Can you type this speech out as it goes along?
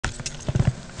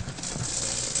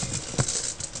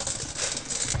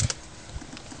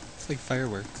like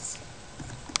fireworks.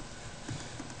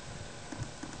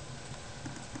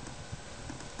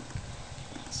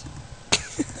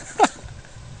 I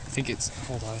think it's...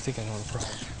 Hold on, I think I know the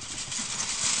problem.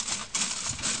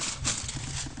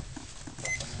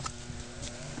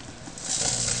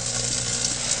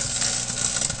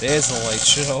 There's the light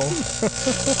show.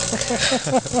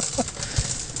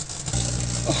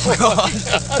 Oh my god.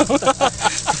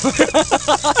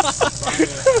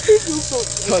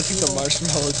 I think the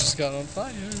marshmallow just got on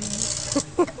fire.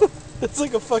 It's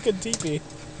like a fucking teepee.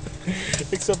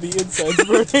 Except the inside's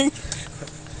burning.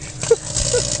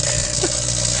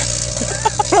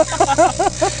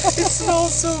 It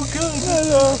smells so good. I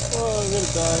know. Oh, I'm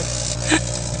gonna die.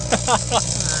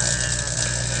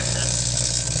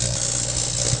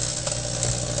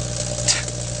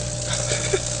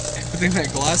 I think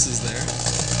that glass is there.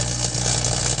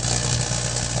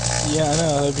 Yeah, I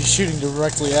know. They'd be shooting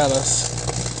directly at us.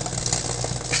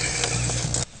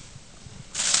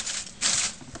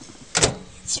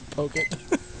 Let's poke it.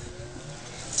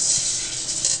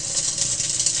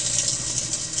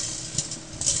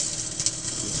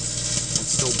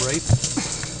 It's still bright.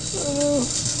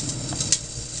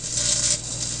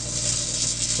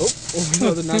 Oh,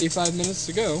 another 95 minutes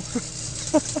to go.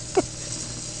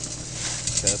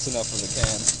 That's enough for the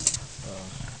can.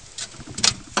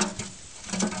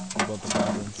 What about the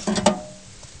patterns?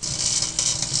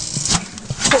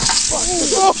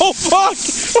 Oh fuck!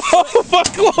 Oh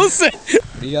fuck! Close it!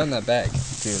 What do you got in that bag?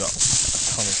 Dude, a ton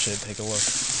of shit. Take a look.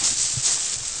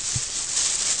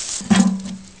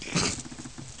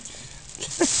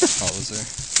 Oh, was there?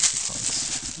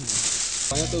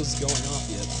 Why aren't those going off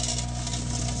yet?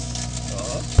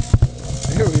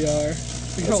 There we are.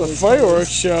 It's a fireworks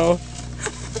show.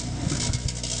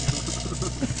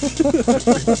 It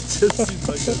just seems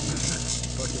like a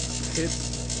fucking pit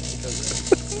because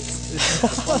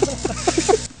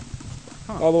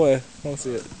All the way. I want to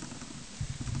see it.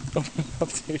 Open it up,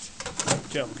 dude.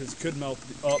 Yeah, because it could melt.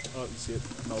 Oh, you see it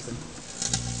melting.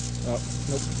 Oh,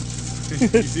 nope.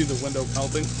 You see the window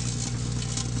melting?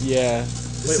 Yeah.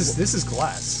 This is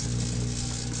glass.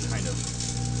 Kind of.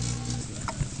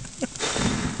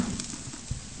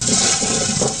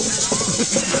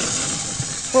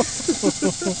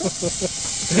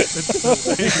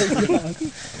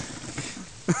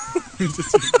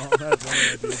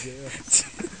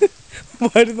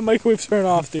 Why did the microwave turn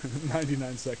off, dude?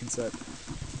 99-second set.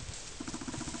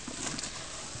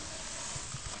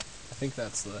 I think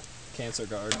that's the cancer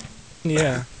guard.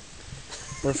 Yeah.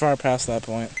 We're far past that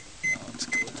point. No, it's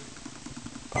good.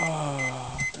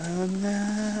 Oh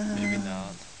no. Maybe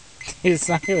not. It's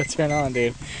not gonna turn on,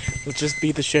 dude. Let's just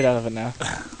beat the shit out of it now.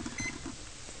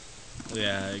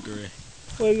 Yeah, I agree.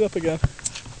 Light it up again.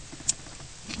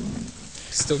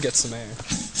 Still get some air.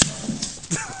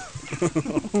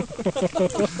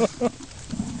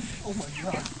 Oh my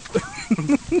god.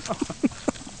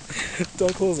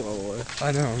 Don't close it all the way.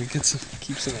 I know, we get some,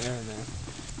 keep some air in there.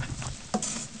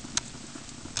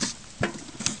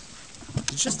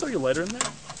 Did you just throw your lighter in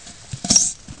there?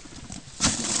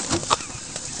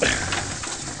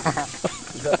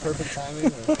 Is that perfect timing?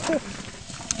 Or?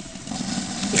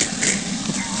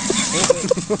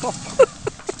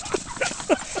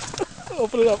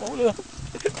 Open it up, open it up.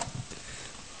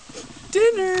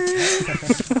 Dinner!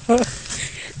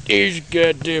 Here's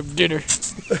goddamn dinner.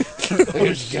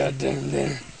 There's goddamn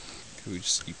dinner. Could we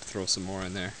just throw some more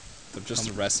in there? But just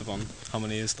the rest of them. How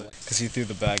many is that? Because he threw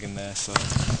the bag in there, so...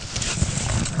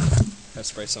 Let's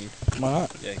spray some. Why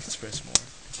not? Yeah, you can spray some more.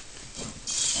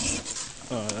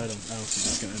 I don't think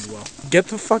that's gonna end well. Get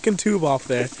the fucking tube off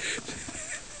there.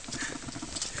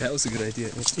 That was a good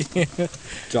idea. Yeah.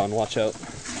 John, watch out.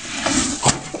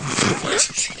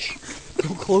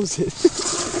 Don't close it.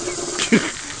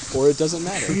 Or it doesn't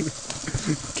matter.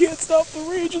 Can't stop the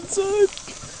rage inside.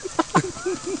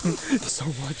 So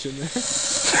much in there.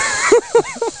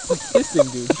 It's hissing,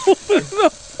 dude.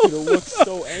 It looks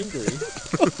so angry.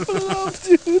 Open it up,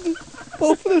 dude.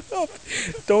 Open it up.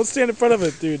 Don't stand in front of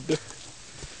it, dude.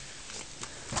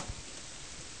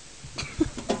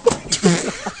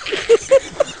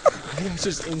 It's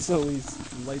just instantly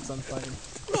lights on fire.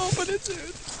 Open it,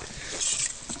 dude.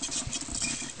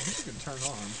 I think you can turn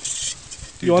on.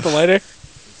 Dude, You want the lighter? There's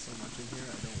so much in here, I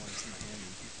don't want it in my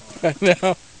hand. I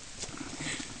know.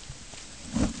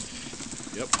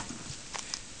 Yep.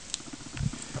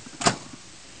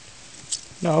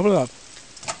 No, open it up.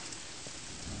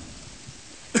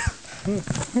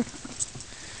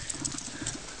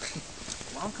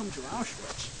 Welcome to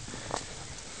Auschwitz.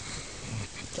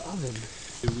 The oven.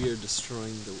 We are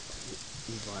destroying the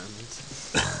environment.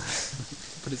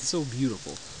 But it's so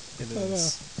beautiful. It I know.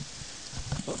 is.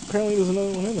 apparently there's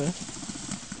another one in there.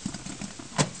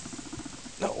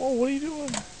 No, oh, what are you doing?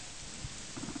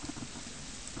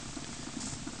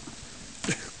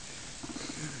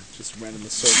 Just ran in the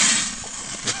circle.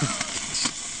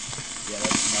 Yeah,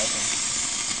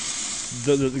 that's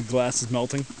melting. The glass is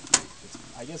melting.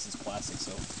 I guess it's plastic,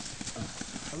 so.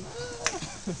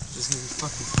 This is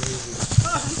fucking crazy.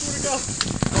 Where'd it go?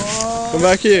 Come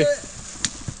back here.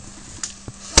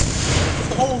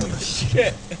 Holy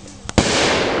shit.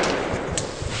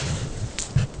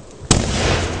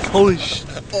 Holy shit.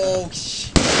 Oh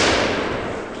shit.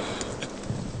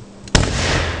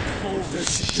 Holy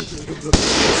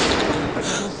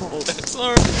shit.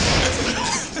 Sorry.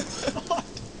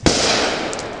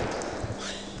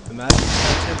 Imagine if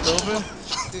that tipped over.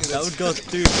 Dude, that would go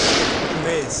through your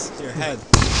face, your head.